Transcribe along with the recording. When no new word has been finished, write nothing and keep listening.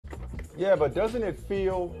Yeah, but doesn't it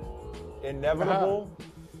feel inevitable?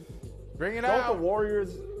 Bring it Don't out. the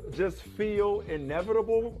Warriors just feel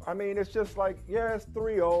inevitable? I mean, it's just like, yeah, it's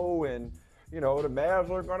 3-0, and, the Mavs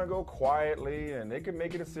are going to go quietly, and they can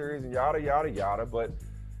make it a series, and yada, yada, yada. But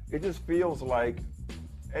it just feels like,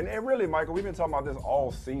 and really, Michael, we've been talking about this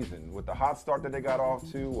all season with the hot start that they got off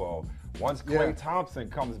to. Well, once Klay Thompson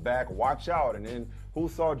comes back, watch out. And then who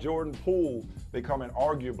saw Jordan Poole becoming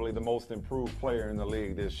arguably the most improved player in the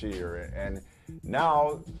league this year? And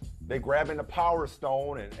now they grabbing the Power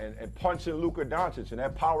Stone and punching Luka Doncic, and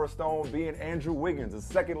that Power Stone being Andrew Wiggins, the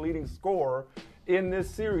second leading scorer in this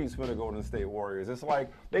series for the Golden State Warriors. It's like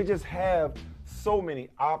they just have so many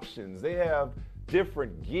options. They have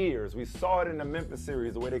different gears. We saw it in the Memphis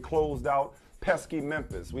series, the way they closed out pesky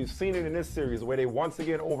Memphis. We've seen it in this series, where they once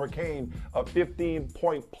again overcame a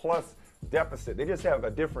 15-point-plus deficit. They just have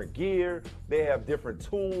a different gear. They have different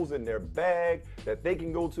tools in their bag that they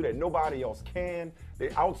can go to that nobody else can. They're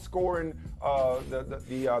outscoring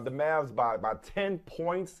the Mavs by 10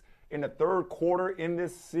 points in the third quarter in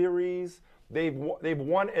this series. They've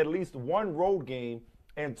won at least one road game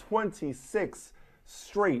in 26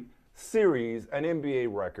 straight series, an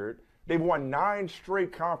NBA record. They've won 9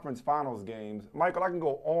 straight conference finals games. Michael, I can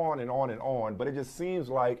go on and on and on, but it just seems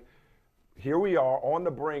like here we are on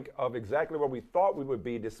the brink of exactly where we thought we would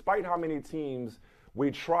be, despite how many teams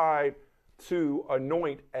we tried to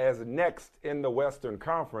anoint as next in the Western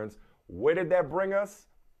Conference. Where did that bring us?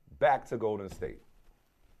 Back to Golden State.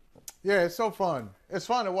 Yeah, it's so fun. It's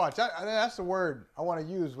fun to watch. That's the word I want to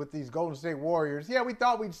use with these Golden State Warriors. Yeah, we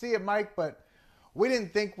thought we'd see it, Mike, but we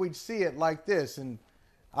didn't think we'd see it like this. And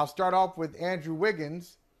I'll start off with Andrew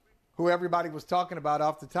Wiggins, who everybody was talking about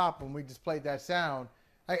off the top when we just played that sound.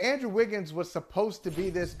 Andrew Wiggins was supposed to be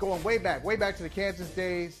this going way back to the Kansas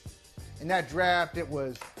days. In that draft, it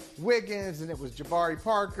was Wiggins, and it was Jabari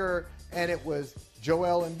Parker, and it was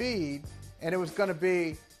Joel Embiid, and it was going to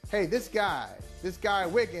be, hey, this guy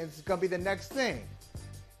Wiggins is going to be the next thing.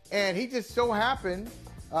 And he just so happened,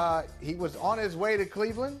 he was on his way to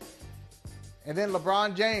Cleveland, and then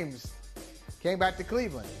LeBron James came back to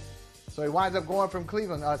Cleveland. So he winds up going from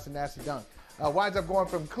Cleveland, that's a nasty dunk, winds up going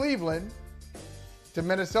from Cleveland to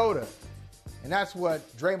Minnesota. And that's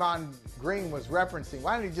what Draymond Green was referencing.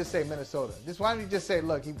 Why didn't he just say Minnesota? Why didn't he just say,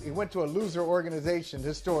 look, he went to a loser organization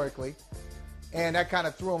historically, and that kind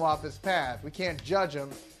of threw him off his path. We can't judge him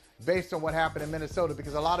based on what happened in Minnesota,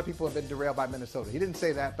 because a lot of people have been derailed by Minnesota. He didn't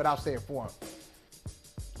say that, but I'll say it for him.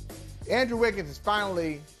 Andrew Wiggins is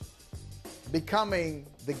finally becoming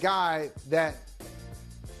the guy that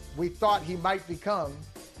we thought he might become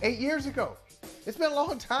 8 years ago. It's been a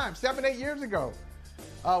long time, 7, 8 years ago,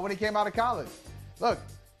 when he came out of college. Look,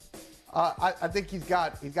 I think he's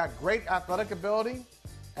got great athletic ability.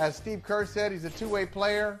 As Steve Kerr said, he's a two-way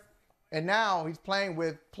player. And now he's playing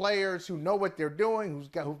with players who know what they're doing,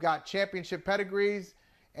 who've got championship pedigrees,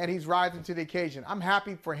 and he's rising to the occasion. I'm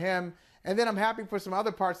happy for him. And then I'm happy for some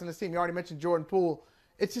other parts in this team. You already mentioned Jordan Poole.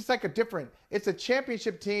 It's just like it's a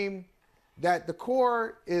championship team that the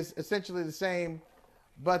core is essentially the same,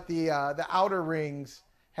 but the outer rings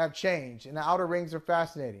have changed, and the outer rings are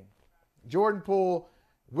fascinating. Jordan Poole,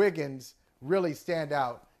 Wiggins really stand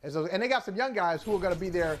out. And they got some young guys who are going to be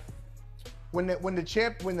there when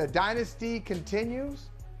the dynasty continues.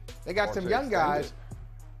 They got some young guys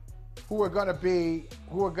who are going to be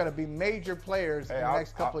major players in the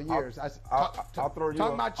next couple of years. I'll throw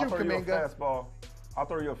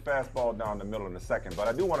you a fastball down the middle in a second, but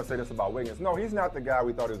I do want to say this about Wiggins. No, he's not the guy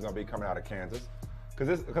we thought he was going to be coming out of Kansas,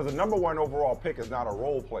 because the number one overall pick is not a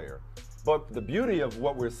role player. But the beauty of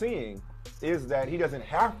what we're seeing is that he doesn't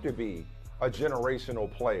have to be a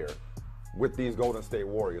generational player with these Golden State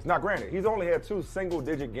Warriors. Now, granted, he's only had 2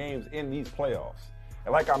 single-digit games in these playoffs.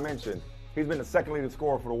 And like I mentioned, he's been the second leading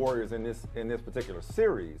scorer for the Warriors in this particular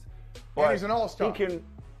series. But and he's an all-star.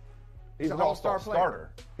 He's an all-star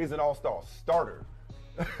starter. He's an all-star starter.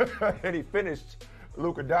 And he finished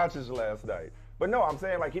Luka Doncic last night. But no, I'm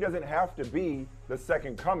saying, like, he doesn't have to be the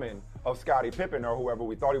second coming of Scottie Pippen or whoever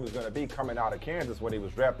we thought he was going to be coming out of Kansas when he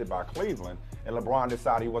was drafted by Cleveland, and LeBron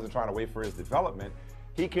decided he wasn't trying to wait for his development.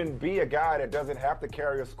 He can be a guy that doesn't have to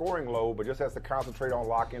carry a scoring load, but just has to concentrate on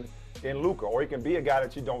locking in Luka. Or he can be a guy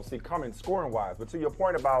that you don't see coming scoring-wise. But to your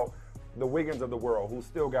point about the Wiggins of the world, who's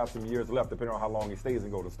still got some years left, depending on how long he stays in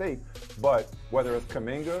Golden State, but whether it's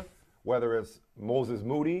Kuminga, whether it's Moses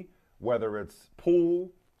Moody, whether it's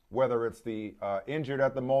Poole, whether it's the injured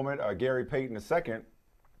at the moment, Gary Payton II,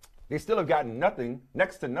 they still have gotten nothing,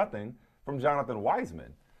 next to nothing, from Jonathan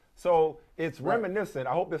Wiseman. So it's reminiscent.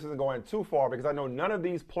 I hope this isn't going too far, because I know none of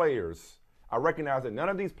these players, I recognize that none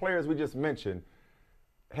of these players we just mentioned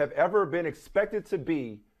have ever been expected to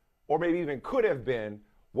be, or maybe even could have been,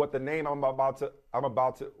 what the name I'm about to,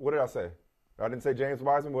 what did I say? I didn't say James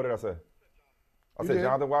Wiseman. What did I say? I said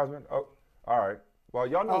Jonathan Wiseman. Oh, all right. Well,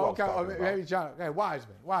 y'all know what I was talking about. Maybe Jonathan,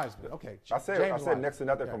 Wiseman. Okay. I said next to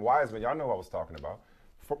nothing from Wiseman. Y'all know what I was talking about.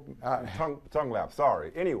 Tongue lap.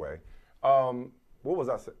 Sorry. Anyway, what was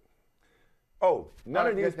I saying? Oh, none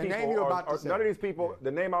of these people.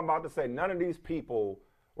 The name I'm about to say. None of these people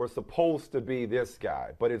were supposed to be this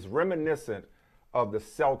guy, but it's reminiscent of the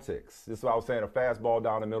Celtics. This is what I was saying. A fastball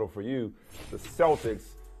down the middle for you. The Celtics,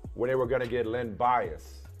 when they were going to get Len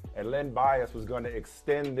Bias. And Len Bias was going to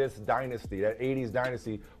extend this dynasty. That 80s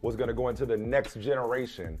dynasty was going to go into the next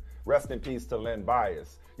generation. Rest in peace to Len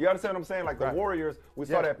Bias. You understand what I'm saying? Like the Warriors, we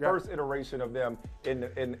saw that first iteration of them in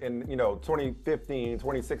 2015,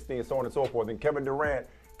 2016, so on and so forth. And Kevin Durant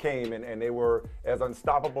came and they were as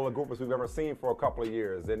unstoppable a group as we've ever seen for a couple of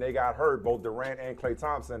years. Then they got hurt, both Durant and Klay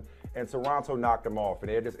Thompson, and Toronto knocked them off. And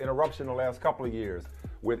they had this interruption the last couple of years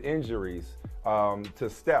with injuries to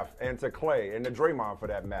Steph and to Klay and to Draymond for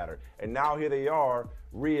that matter. And now here they are,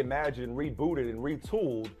 reimagined, rebooted, and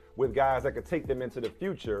retooled with guys that could take them into the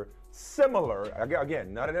future. Similar,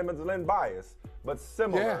 again, none of them is Len Bias, but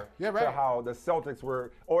similar to how the Celtics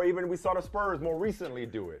were, or even we saw the Spurs more recently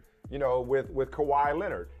do it. You know, with Kawhi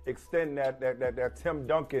Leonard, extend that Tim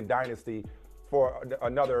Duncan dynasty for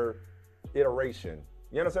another iteration.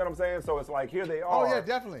 You understand what I'm saying? So it's like here they are. Oh yeah,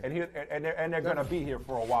 definitely. And they're going to be here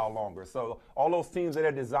for a while longer. So all those teams that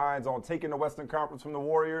had designs on taking the Western Conference from the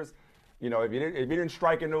Warriors, you know, if you didn't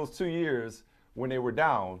strike in those 2 years when they were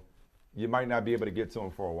down, you might not be able to get to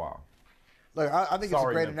them for a while. Look, I think it's a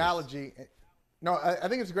great analogy. No, I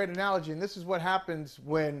think it's a great analogy, and this is what happens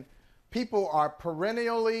when people are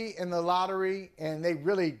perennially in the lottery and they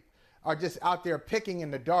really are just out there picking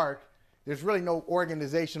in the dark. There's really no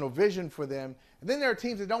organizational vision for them. And then there are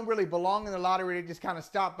teams that don't really belong in the lottery. They just kind of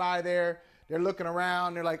stop by there. They're looking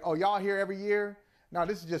around. They're like, oh, y'all here every year? No,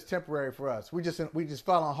 this is just temporary for us. We just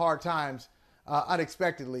fell on hard times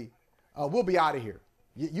unexpectedly. We'll be out of here.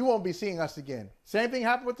 You won't be seeing us again. Same thing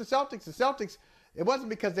happened with the Celtics. The Celtics, it wasn't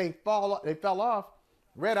because they fell off.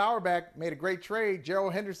 Red Auerbach made a great trade.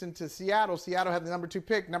 Gerald Henderson to Seattle. Seattle had the number two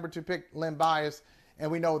pick Len Bias,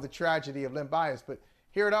 and we know the tragedy of Len Bias. But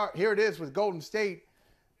here it is with Golden State.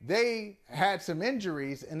 They had some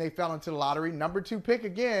injuries, and they fell into the lottery. Number 2 pick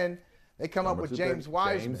again. They come up with James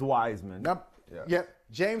Wiseman. James Wiseman.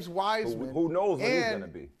 James Wiseman. Who knows what he's going to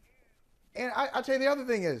be. And I'll tell you the other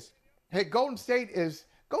thing is, hey, Golden State is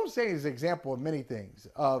an example of many things,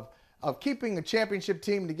 of keeping a championship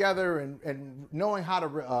team together and knowing how to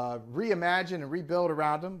reimagine and rebuild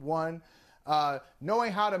around them, 1.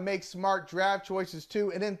 Knowing how to make smart draft choices,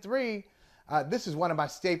 2. And then 3, this is one of my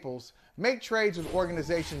staples, make trades with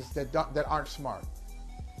organizations that aren't smart.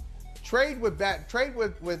 Trade with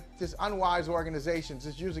this unwise organizations.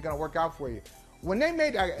 It's usually going to work out for you. When they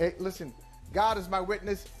made, listen, God is my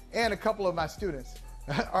witness, and a couple of my students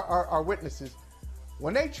are witnesses.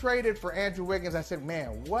 When they traded for Andrew Wiggins, I said,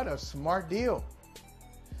 man, what a smart deal.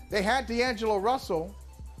 They had D'Angelo Russell,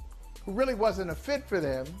 who really wasn't a fit for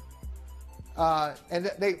them.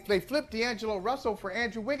 And they flipped D'Angelo Russell for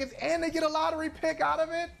Andrew Wiggins, and they get a lottery pick out of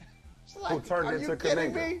it. Like, who turned into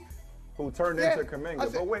Kuminga? Who turned into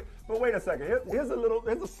Kuminga? But wait a second. Here's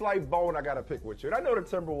a slight bone I got to pick with you. And I know the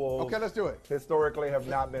Timberwolves. Okay, let's do it. Historically, have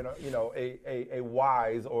not been a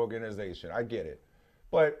wise organization. I get it,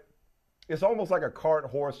 but it's almost like a cart,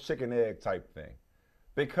 horse, chicken, egg type thing,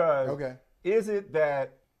 because is it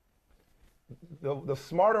that the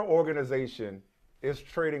smarter organization is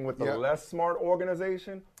trading with the less smart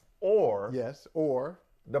organization, or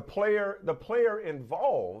the player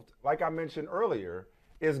involved, like I mentioned earlier,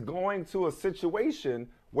 is going to a situation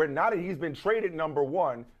where now that he's been traded number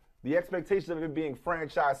 1, the expectations of him being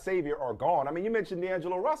franchise savior are gone. I mean, you mentioned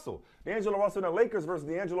D'Angelo Russell. D'Angelo Russell and the Lakers versus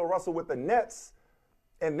D'Angelo Russell with the Nets,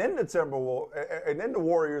 and then the Timberwolves, and then the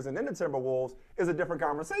Warriors, and then the Timberwolves is a different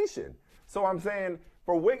conversation. So I'm saying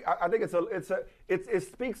for Wiggins, I think it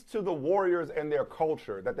speaks to the Warriors and their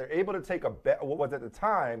culture that they're able to take what was at the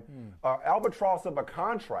time albatross of a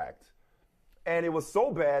contract, and it was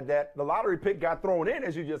so bad that the lottery pick got thrown in,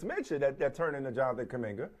 as you just mentioned, that turned into Jonathan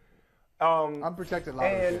Kuminga. Unprotected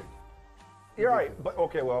lottery pick. You're right, but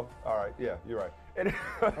okay, well, all right, yeah, you're right. And,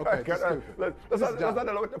 let's not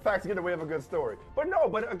let the facts get in the way of a good story. But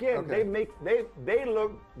again,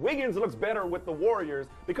 Wiggins looks better with the Warriors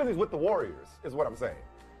because he's with the Warriors, is what I'm saying.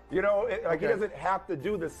 You know, he doesn't have to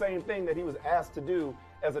do the same thing that he was asked to do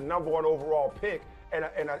as a number 1 overall pick and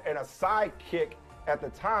a sidekick at the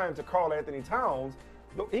time to Karl Anthony Towns.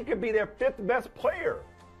 He could be their 5th best player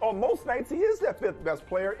on most nights, he is their 5th best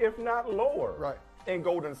player, if not lower, Right. in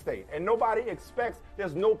Golden State. And nobody expects,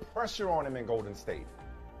 there's no pressure on him in Golden State.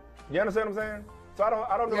 You understand what I'm saying? So I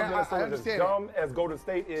don't know if Minnesota is as dumb as Golden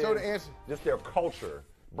State is. So the answer, just their culture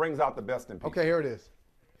brings out the best in people. Okay, here it is.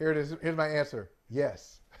 Here it is. Here's my answer.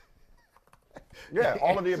 Yes. Yeah,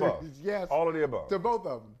 all of the above. Yes. All of the above. To both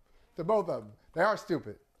of them. To both of them. They are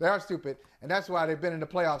stupid. They are stupid. And that's why they've been in the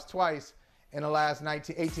playoffs twice in the last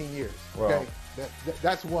 18 years. Okay. Well,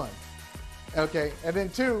 that's one. Okay. And then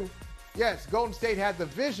 2, yes, Golden State had the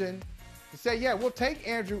vision to say, yeah, we'll take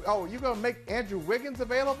Andrew. Oh, you're going to make Andrew Wiggins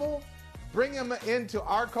available? Bring him into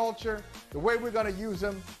our culture. The way we're going to use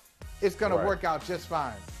him, it's going to work out just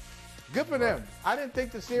fine. Good for them. I didn't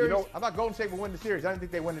think the series, I thought Golden State would win the series. I didn't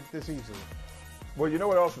think they win it this easily. Well, you know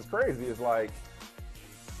what else is crazy is like,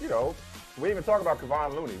 you know, we even talk about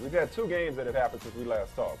Kevon Looney. We've had 2 games that have happened since we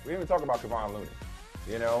last talked. We even talk about Kevon Looney.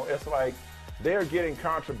 You know, it's like they're getting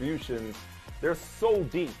contributions. They're so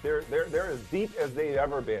deep. They're as deep as they've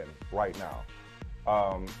ever been right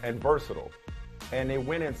now, and versatile. And they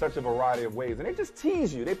win in such a variety of ways. And they just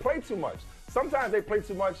tease you. They play too much. Sometimes they play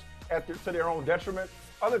too much to their own detriment.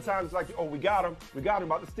 Other times it's like, oh, we got him. We got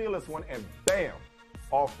him, about to steal this one, and bam,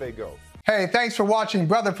 off they go. Hey, thanks for watching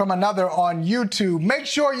Brother from Another on YouTube. Make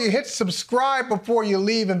sure you hit subscribe before you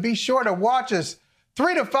leave, and be sure to watch us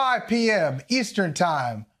 3 to 5 p.m. Eastern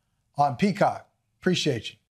Time on Peacock. Appreciate you.